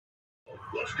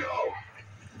Let's go.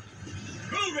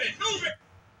 Move it, move it.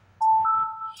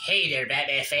 Hey there,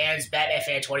 Batman fans. Batman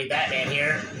Fan 20 Batman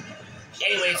here.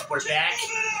 Anyways, we're back.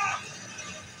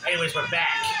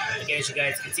 Again, as you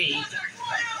guys can see,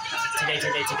 today.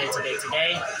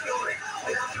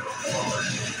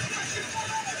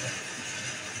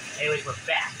 Anyways, we're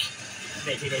back.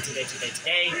 Today.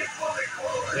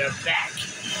 We're back.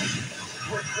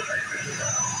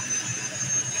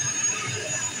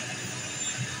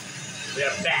 We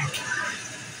are back.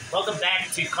 Welcome back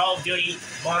to Call of Duty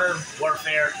Modern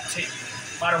Warfare 2.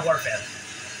 Modern Warfare.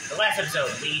 The last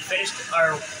episode, we finished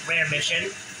our rare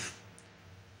mission,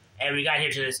 and we got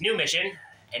here to this new mission,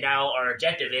 and now our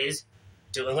objective is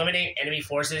to eliminate enemy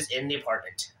forces in the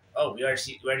apartment. Oh, we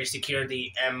already secured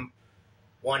the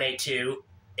M1A2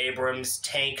 Abrams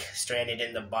tank stranded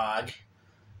in the bog.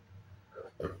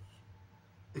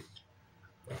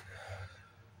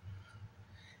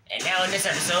 And now in this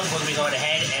episode, we're going to be going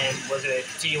ahead and we're going to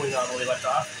continuing on where we left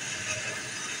off.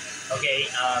 Okay,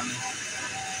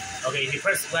 if you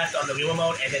press left on the wheel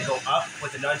mode and then go up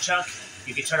with the nunchuck,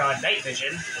 you can turn on night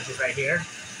vision, which is right here.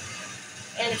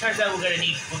 And it turns out we're gonna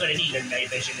need a night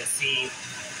vision to see,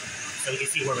 so we can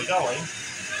see where we're going.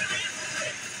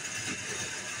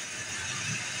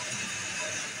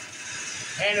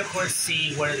 And of course,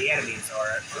 see where the enemies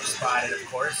are spotted, of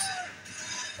course.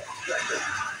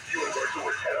 Universal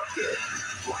is head upstairs.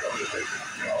 We'll cover the basics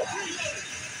now.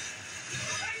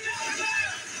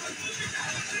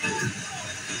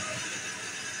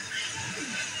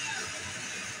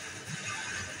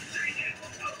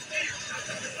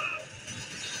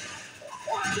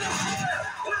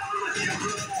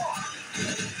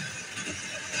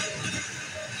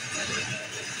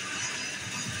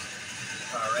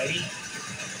 Alrighty.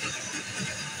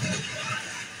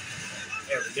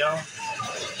 There we go.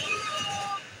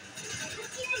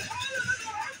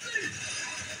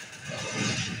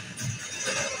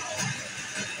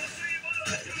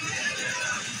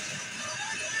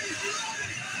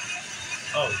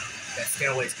 Oh, that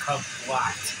stairway's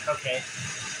blocked. Okay.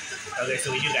 Okay,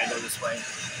 so we do gotta go this way.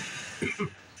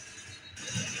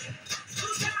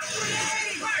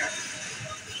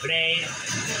 Grenade.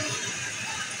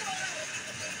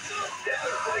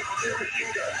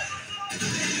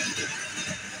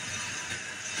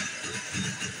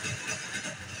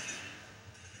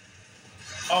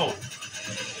 Oh.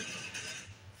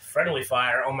 Friendly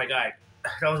fire. Oh my god.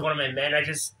 That was one of my men.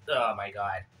 Oh my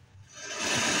god.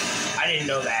 I didn't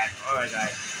know that. Oh my god.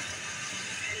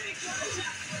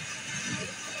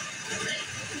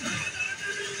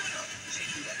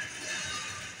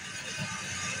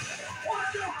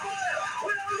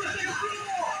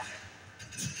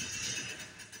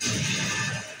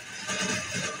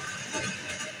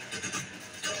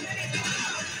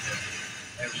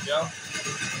 There we go.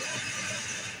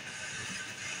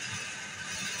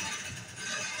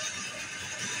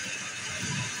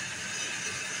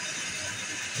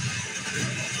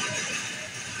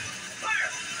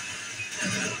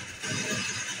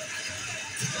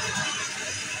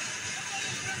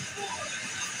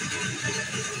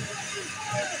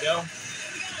 Go.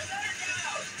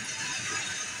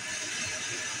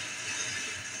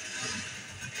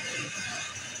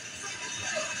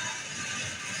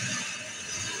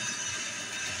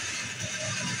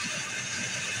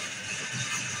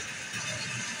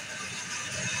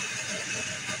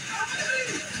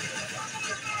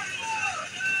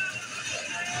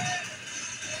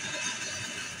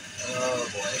 Oh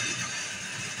boy.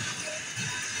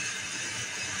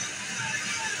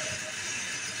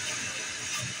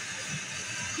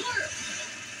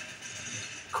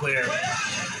 Clear.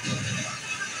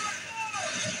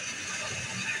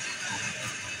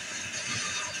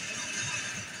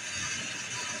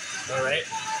 All right.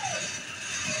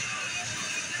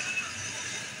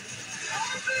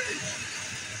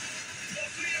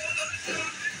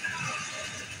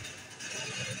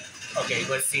 Okay,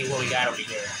 let's see what we got over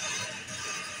here.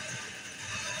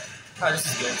 Oh, this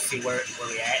is good. Let's see where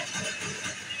we at.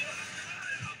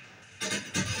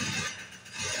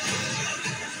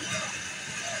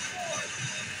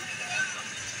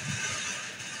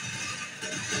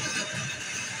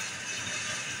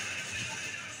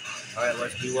 Alright,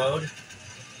 let's reload.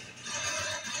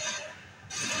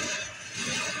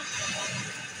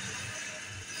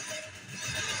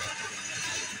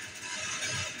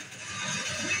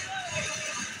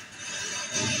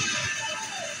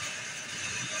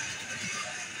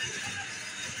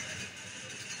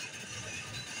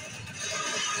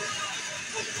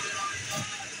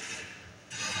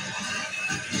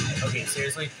 Okay,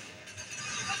 seriously?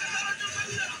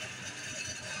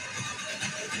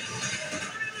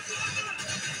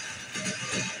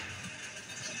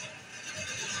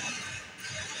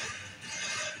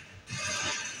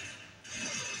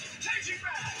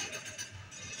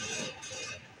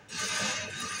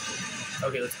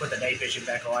 Okay, let's put the night vision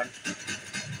back on.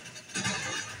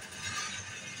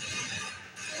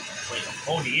 Wait,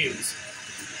 hold to use.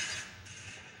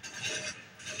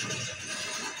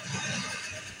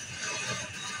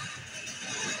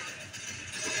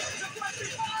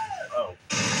 Oh.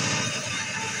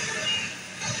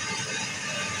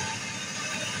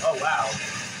 Oh, wow.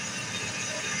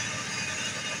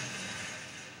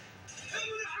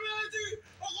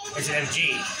 It's an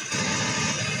MG.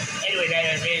 Anyway,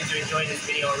 guys, if you enjoyed this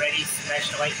video already,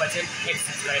 smash the like button, hit the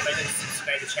subscribe button,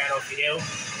 subscribe to the channel if you do.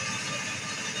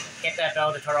 Hit that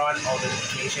bell to turn on all the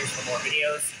notifications for more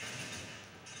videos.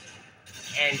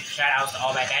 And shout out to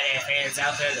all my Batman fans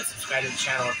out there that subscribe to the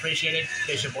channel. Appreciate it.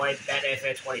 This your boy, Batman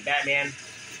Fan 20 Batman.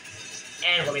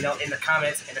 And let me know in the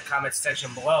comments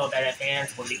section below, Batman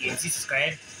fans, what video games you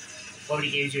subscribe, what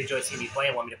video games you enjoy seeing me play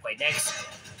and want me to play next.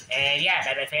 And yeah,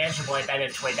 Batman fans, your boy Batman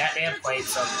 20 Batman playing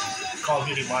some Call of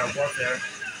Duty Modern Warfare.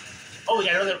 Oh, we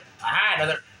got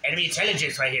another enemy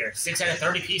intelligence right here. 6 out of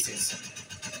 30 pieces.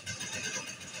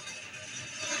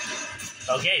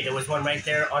 Okay, there was one right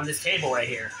there on this table right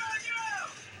here.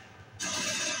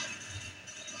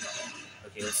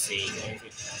 Okay, let's see. Hey,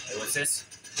 what's this?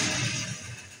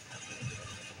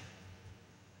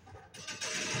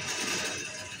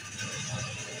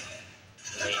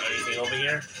 Anything over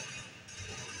here?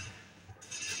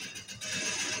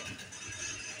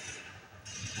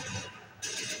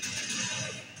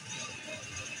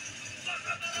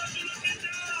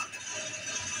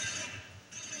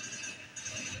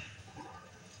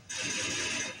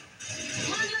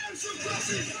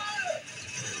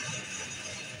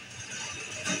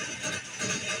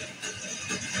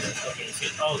 Okay, so,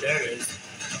 oh, there it is.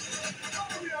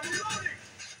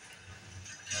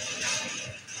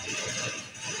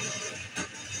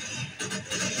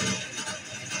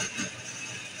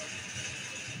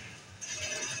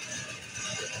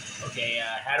 Okay,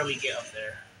 how do we get up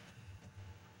there?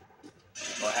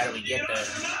 Well, how do we get there?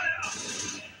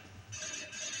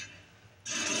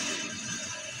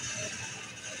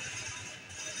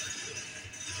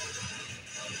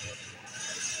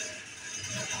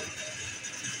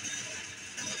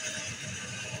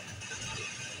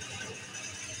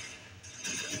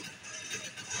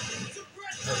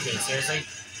 Okay, seriously?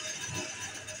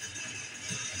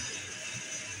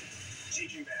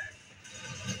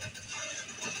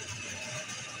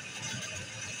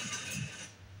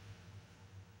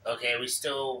 Okay, we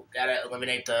still gotta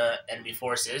eliminate the enemy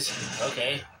forces.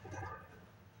 Okay.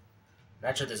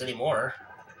 Not sure there's any more.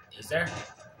 Is there?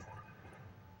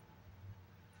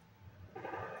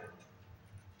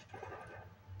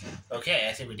 Okay,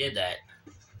 I think we did that.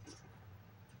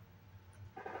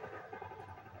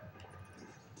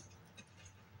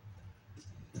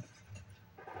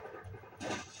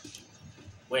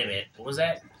 Wait a minute, what was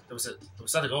that? There was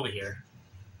something over here.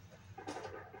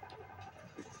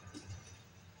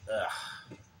 Ugh.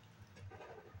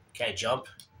 Can I jump?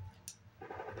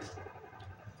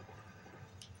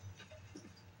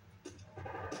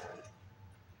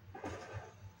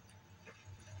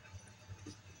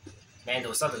 Man, there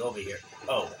was something over here.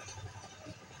 Oh.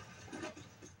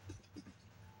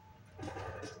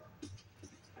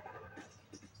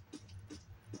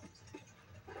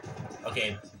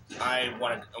 Okay, I'm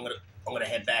gonna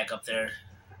head back up there.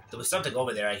 There was something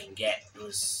over there I can get. There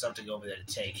was something over there to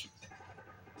take.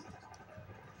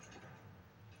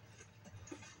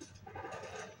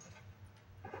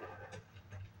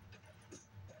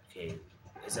 Okay,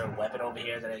 is there a weapon over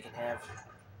here that I can have?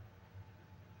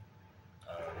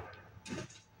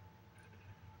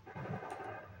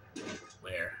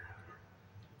 Where?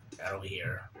 Not over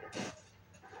here.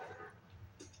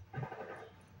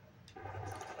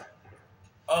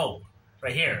 Oh,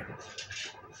 right here.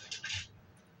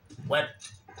 What?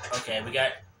 Okay, we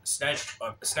got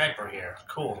a sniper here.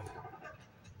 Cool.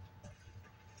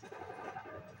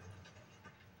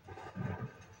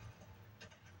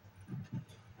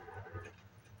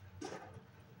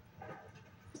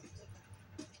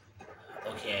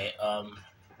 Okay,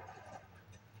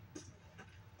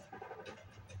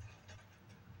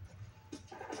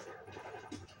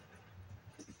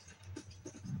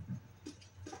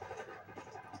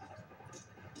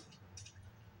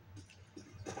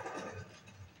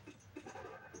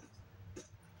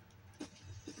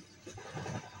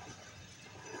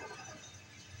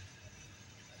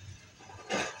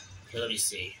 okay, let me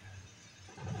see.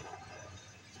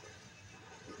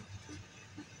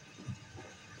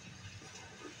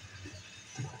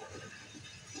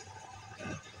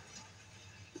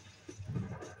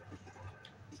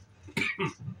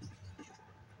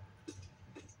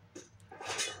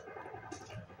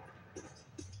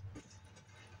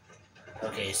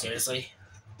 Okay, seriously?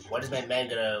 When is my man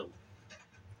gonna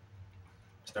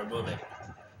start moving?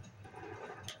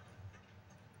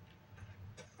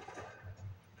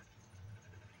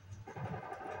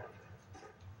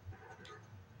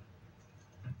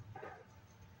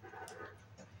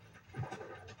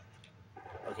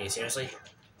 Okay, seriously?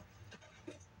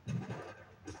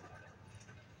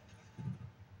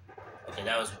 Okay,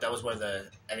 that was where the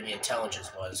enemy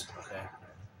intelligence was. Okay.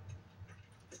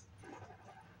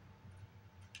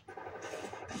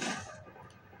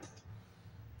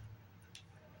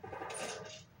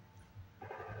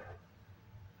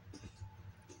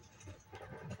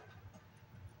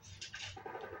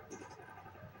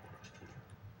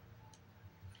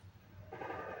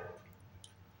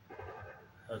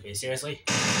 Okay, seriously?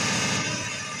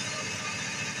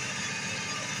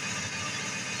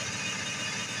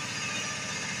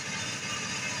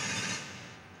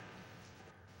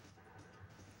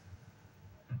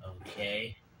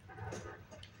 Okay.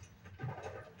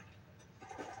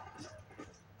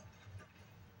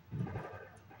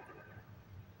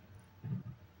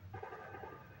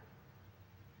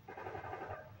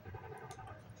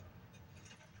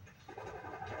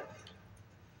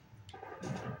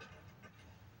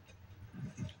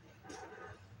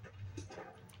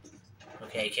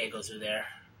 Okay, can't go through there.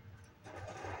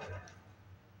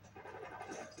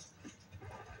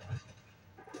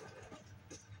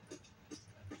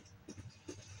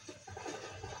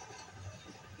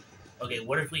 Okay,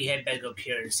 what if we head back up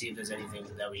here and see if there's anything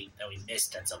that we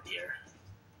missed that's up here?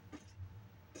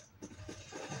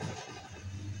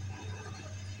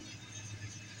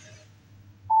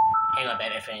 Hang on,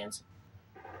 Batman fans.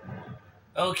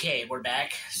 Okay, we're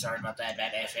back. Sorry about that,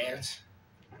 Batman fans.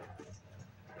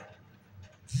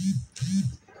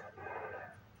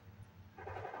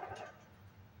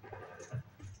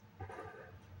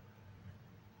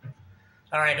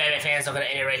 Alright, Batman fans, I'm going to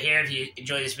end it right here. If you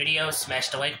enjoyed this video, smash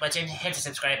the like button, hit the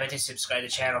subscribe button, subscribe to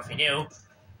the channel if you're new.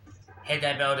 Hit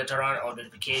that bell to turn on all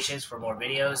notifications for more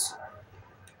videos.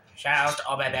 Shout out to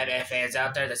all my Batman fans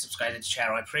out there that subscribe to the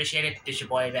channel. I appreciate it. This is your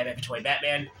boy, Batman Toy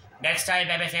Batman. Next time,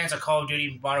 Batman fans on Call of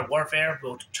Duty Modern Warfare,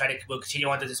 we'll continue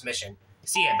on to this mission.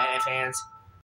 See ya, Batman fans.